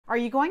Are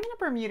you going on a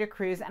Bermuda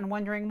cruise and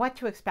wondering what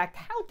to expect?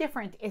 How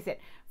different is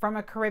it from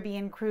a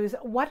Caribbean cruise?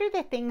 What are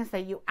the things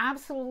that you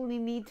absolutely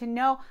need to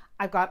know?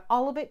 I've got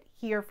all of it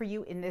here for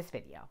you in this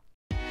video.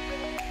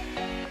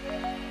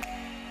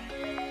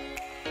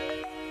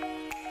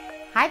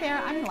 Hi there,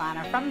 I'm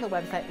Ilana from the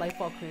website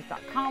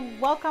lifewellcruise.com.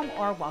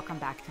 Welcome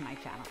back to my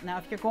channel. Now,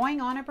 if you're going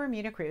on a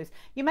Bermuda cruise,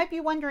 you might be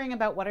wondering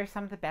about what are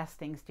some of the best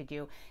things to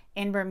do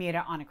in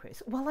Bermuda on a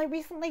cruise. Well, I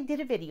recently did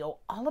a video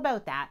all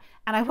about that,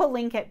 and I will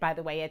link it, by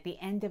the way, at the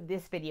end of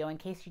this video in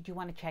case you do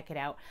want to check it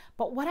out.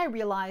 But what I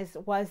realized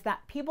was that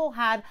people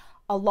had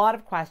a lot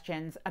of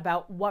questions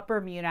about what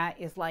Bermuda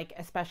is like,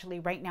 especially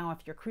right now if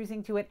you're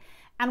cruising to it.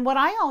 And what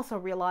I also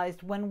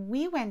realized when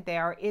we went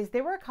there is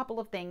there were a couple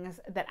of things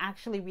that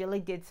actually really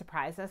did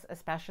surprise us,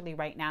 especially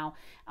right now.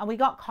 And we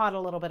got caught a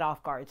little bit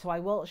off guard. So I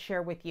will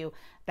share with you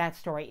that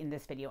story in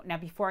this video. Now,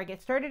 before I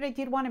get started, I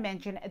did want to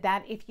mention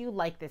that if you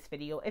like this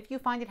video, if you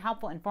find it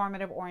helpful,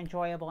 informative, or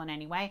enjoyable in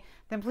any way,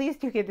 then please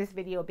do give this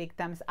video a big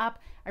thumbs up.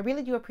 I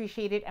really do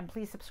appreciate it. And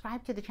please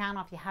subscribe to the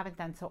channel if you haven't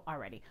done so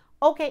already.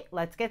 Okay,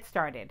 let's get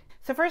started.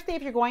 So firstly,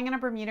 if you're going on a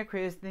Bermuda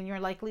cruise, then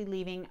you're likely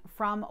leaving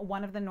from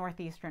one of the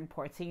northeastern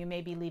ports. So you may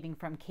be leaving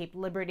from Cape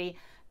Liberty,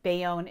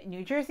 Bayonne,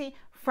 New Jersey,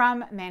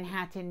 from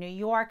Manhattan, New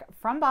York,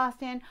 from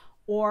Boston,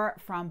 or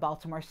from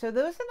Baltimore. So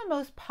those are the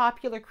most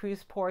popular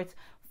cruise ports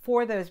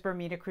for those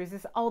Bermuda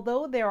cruises,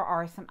 although there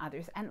are some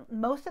others. And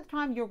most of the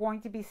time you're going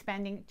to be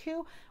spending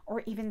 2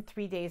 or even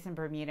 3 days in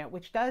Bermuda,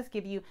 which does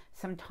give you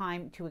some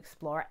time to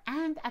explore.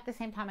 And at the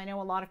same time, I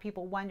know a lot of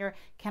people wonder,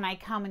 can I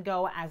come and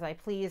go as I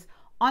please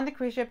on the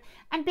cruise ship?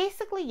 And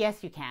basically,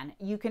 yes, you can.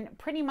 You can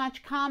pretty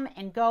much come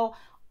and go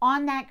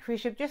on that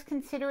cruise ship. Just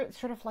consider it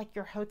sort of like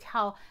your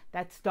hotel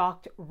that's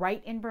docked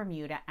right in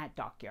Bermuda at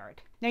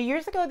Dockyard. Now,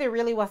 years ago, there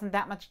really wasn't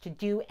that much to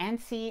do and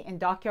see in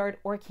Dockyard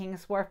or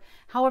King's Wharf.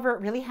 However,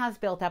 it really has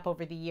built up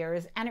over the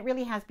years, and it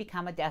really has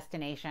become a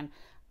destination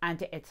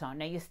unto its own.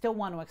 Now, you still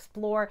want to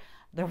explore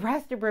the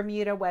rest of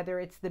Bermuda, whether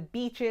it's the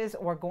beaches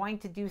or going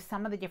to do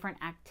some of the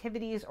different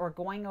activities or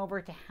going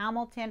over to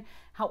Hamilton.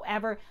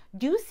 However,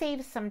 do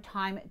save some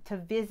time to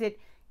visit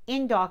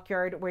in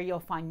Dockyard, where you'll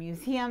find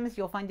museums,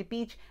 you'll find a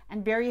beach,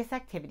 and various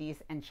activities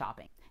and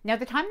shopping. Now, at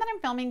the time that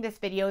I'm filming this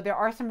video, there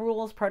are some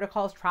rules,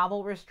 protocols,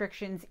 travel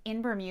restrictions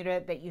in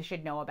Bermuda that you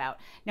should know about.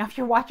 Now, if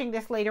you're watching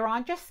this later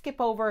on, just skip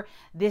over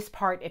this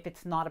part if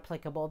it's not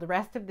applicable. The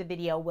rest of the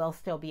video will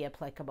still be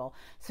applicable.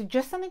 So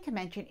just something to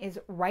mention is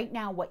right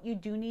now what you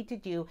do need to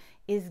do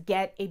is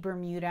get a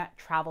Bermuda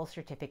travel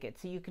certificate.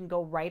 So you can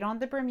go right on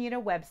the Bermuda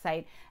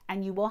website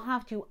and you will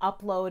have to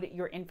upload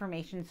your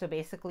information. So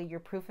basically your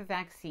proof of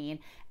vaccine,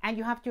 and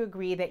you have to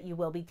agree that you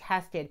will be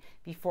tested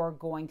before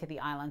going to the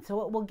island.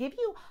 So it will give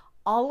you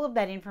all of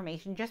that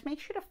information. Just make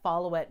sure to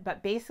follow it.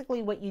 But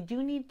basically what you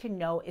do need to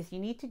know is you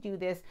need to do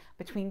this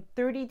between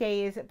 30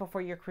 days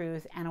before your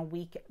cruise and a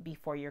week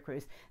before your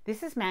cruise.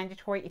 This is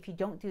mandatory. If you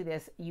don't do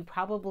this, you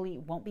probably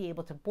won't be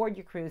able to board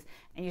your cruise,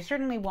 and you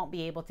certainly won't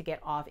be able to get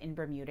off in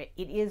Bermuda.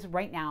 It is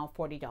right now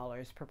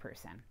 $40 per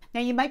person. Now,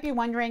 you might be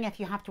wondering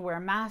if you have to wear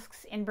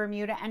masks in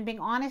Bermuda, and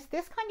being honest,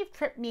 this kind of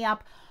tripped me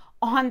up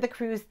on the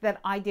cruise that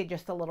I did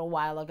just a little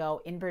while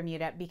ago in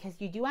Bermuda, because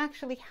you do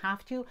actually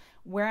have to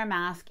wear a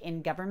mask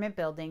in government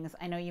buildings.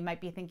 I know you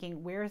might be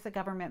thinking, where is a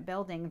government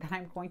building that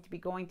I'm going to be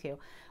going to?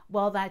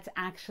 Well, that's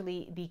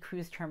actually the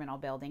cruise terminal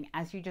building.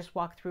 As you just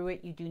walk through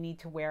it, you do need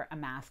to wear a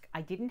mask.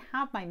 I didn't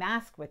have my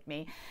mask with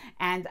me,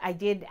 and I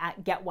did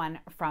get one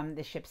from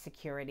the ship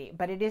security,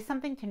 but it is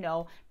something to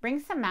know. Bring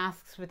some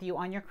masks with you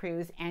on your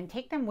cruise and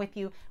take them with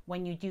you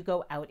when you do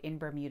go out in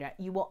Bermuda.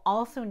 You will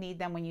also need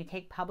them when you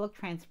take public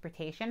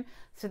transportation.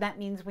 So that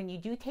means when you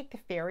do take the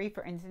ferry,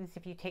 for instance,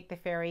 if you take the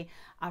ferry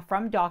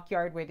from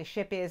Dockyard, where the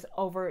ship is,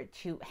 over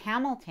to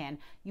Hamilton,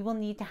 you will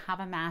need to have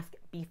a mask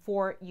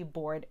before you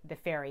board the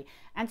ferry.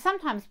 And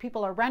sometimes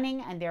people are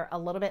running and they're a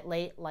little bit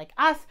late, like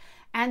us,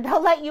 and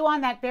they'll let you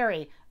on that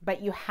ferry,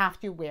 but you have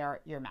to wear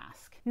your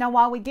mask. Now,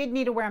 while we did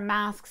need to wear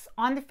masks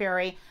on the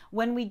ferry,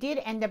 when we did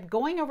end up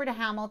going over to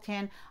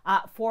Hamilton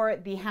for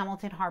the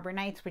Hamilton Harbor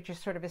Nights, which is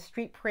sort of a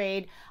street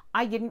parade,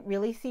 I didn't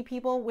really see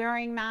people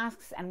wearing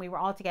masks, and we were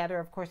all together.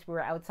 Of course, we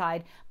were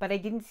outside, but I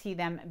didn't see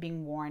them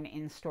being worn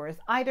in stores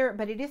either.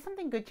 But it is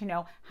something good to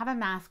know. Have a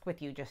mask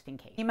with you just in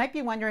case. You might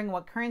be wondering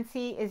what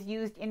currency is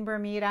used in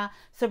Bermuda.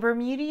 So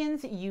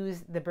Bermudians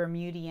use the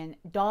Bermudian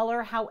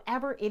dollar.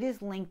 However, it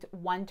is linked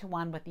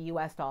 1-to-1 with the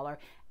US dollar,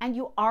 and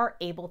you are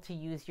able to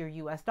use your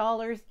US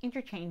dollars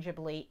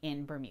interchangeably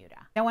in Bermuda.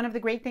 Now, one of the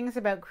great things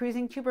about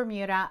cruising to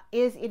Bermuda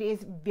is it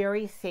is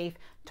very safe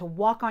to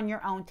walk on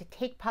your own, to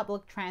take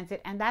public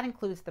transit, and that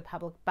includes the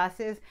public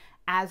buses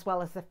as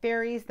well as the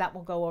ferries that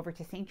will go over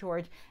to St.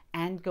 George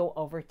and go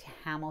over to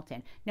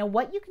Hamilton. Now,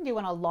 what you can do,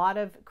 and a lot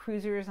of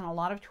cruisers and a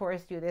lot of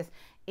tourists do this,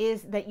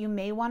 is that you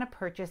may want to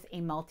purchase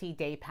a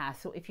multi-day pass.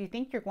 So if you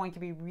think you're going to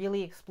be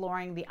really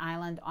exploring the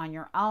island on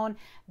your own,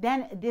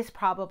 then this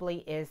probably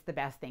is the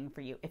best thing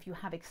for you. If you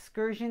have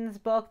excursions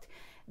booked,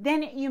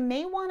 then you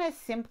may want to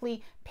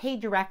simply pay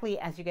directly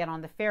as you get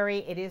on the ferry.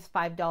 It is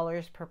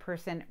 $5 per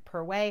person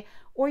per way,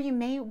 or you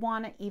may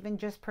want to even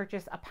just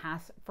purchase a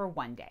pass for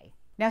one day.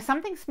 Now,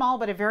 something small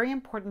but a very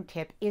important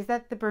tip is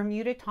that the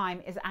Bermuda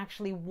time is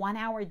actually 1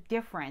 hour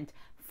different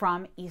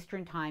from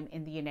Eastern time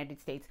in the United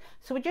States.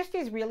 So it just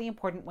is really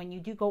important when you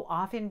do go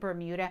off in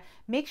Bermuda,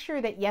 make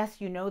sure that yes,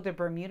 you know the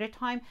Bermuda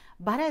time,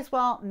 but as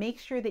well, make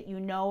sure that you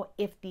know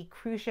if the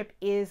cruise ship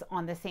is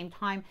on the same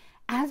time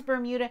as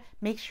Bermuda,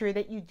 make sure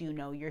that you do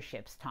know your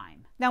ship's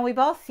time. Now, we've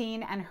all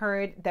seen and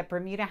heard that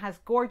Bermuda has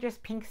gorgeous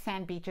pink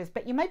sand beaches,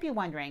 but you might be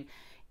wondering,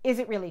 is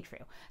it really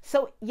true?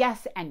 So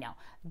yes and no.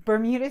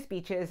 Bermuda's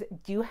beaches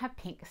do have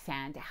pink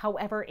sand.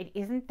 However, it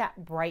isn't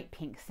that bright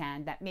pink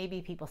sand that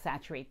maybe people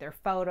saturate their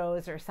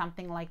photos or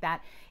something like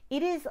that.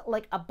 It is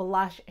like a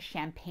blush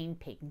champagne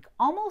pink,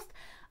 almost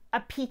a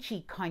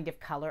peachy kind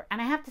of color.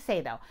 And I have to say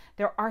though,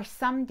 there are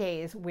some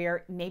days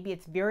where maybe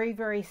it's very,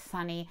 very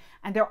sunny,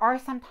 and there are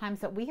some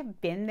times that we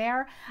have been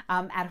there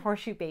at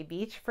Horseshoe Bay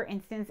Beach, for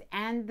instance,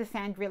 and the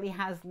sand really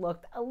has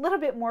looked a little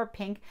bit more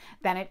pink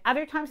than at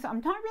other times. So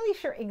I'm not really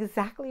sure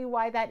exactly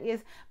why that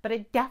is, but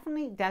it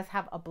definitely does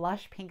have a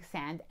blush pink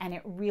sand, and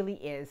it really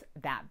is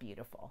that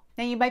beautiful.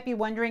 Now you might be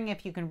wondering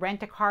if you can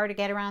rent a car to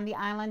get around the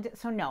island.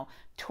 So no,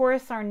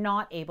 tourists are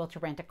not able to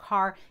rent a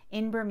car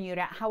in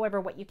Bermuda. However,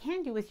 what you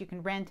can do is you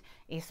can rent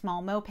a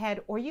small moped,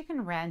 or you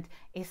can rent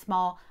a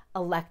small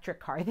electric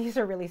car. These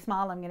are really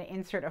small. I'm going to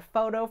insert a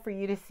photo for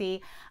you to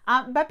see.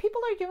 But people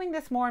are doing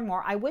this more and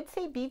more. I would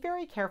say be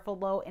very careful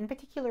though, in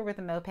particular with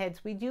the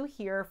mopeds. We do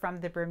hear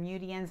from the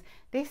Bermudians,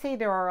 they say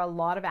there are a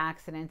lot of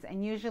accidents,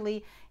 and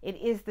usually it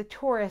is the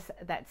tourists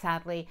that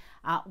sadly,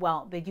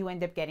 well, they do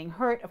end up getting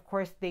hurt. Of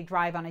course, they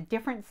drive on a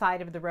different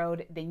side of the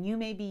road than you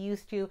may be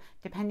used to,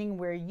 depending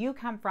where you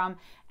come from,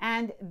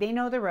 and they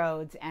know the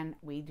roads and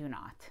we do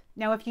not.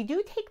 Now, if you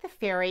do take the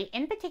ferry,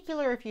 in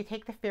particular, if you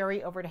take the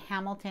ferry over to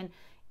Hamilton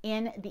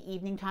in the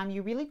evening time,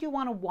 you really do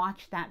want to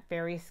watch that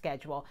ferry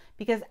schedule,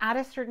 because at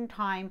a certain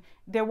time,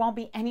 there won't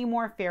be any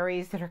more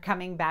ferries that are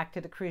coming back to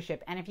the cruise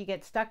ship. And if you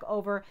get stuck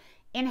over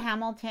in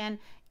Hamilton,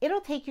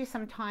 it'll take you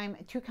some time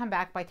to come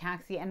back by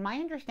taxi. And my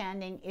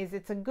understanding is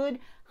it's a good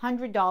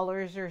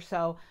 $100 or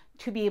so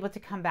to be able to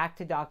come back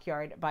to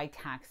Dockyard by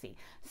taxi.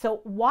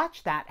 So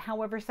watch that.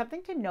 However,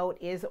 something to note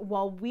is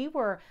while we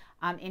were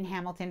in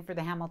Hamilton for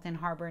the Hamilton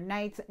Harbor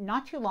Nights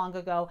not too long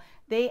ago,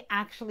 they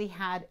actually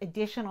had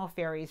additional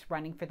ferries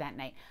running for that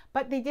night.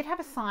 But they did have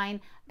a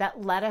sign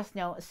that let us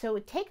know. So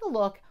take a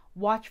look,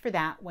 watch for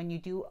that when you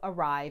do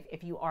arrive,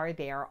 if you are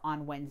there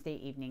on Wednesday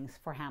evenings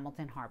for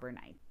Hamilton Harbor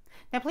Night.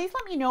 Now, please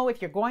let me know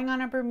if you're going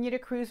on a Bermuda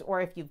cruise, or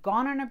if you've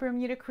gone on a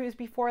Bermuda cruise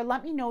before.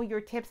 Let me know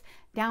your tips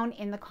down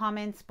in the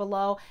comments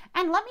below,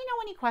 and let me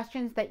know any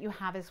questions that you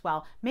have as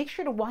well. Make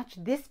sure to watch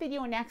this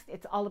video next.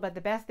 It's all about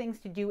the best things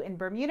to do in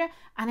Bermuda,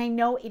 and I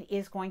know it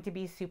is going to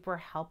be super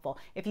helpful.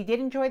 If you did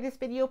enjoy this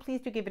video,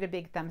 please do give it a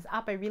big thumbs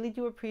up. I really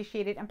do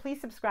appreciate it, and please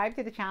subscribe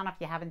to the channel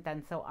if you haven't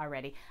done so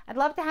already. I'd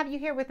love to have you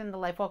here within the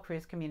Lifewell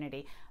Cruise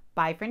community.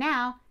 Bye for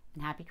now,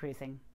 and happy cruising.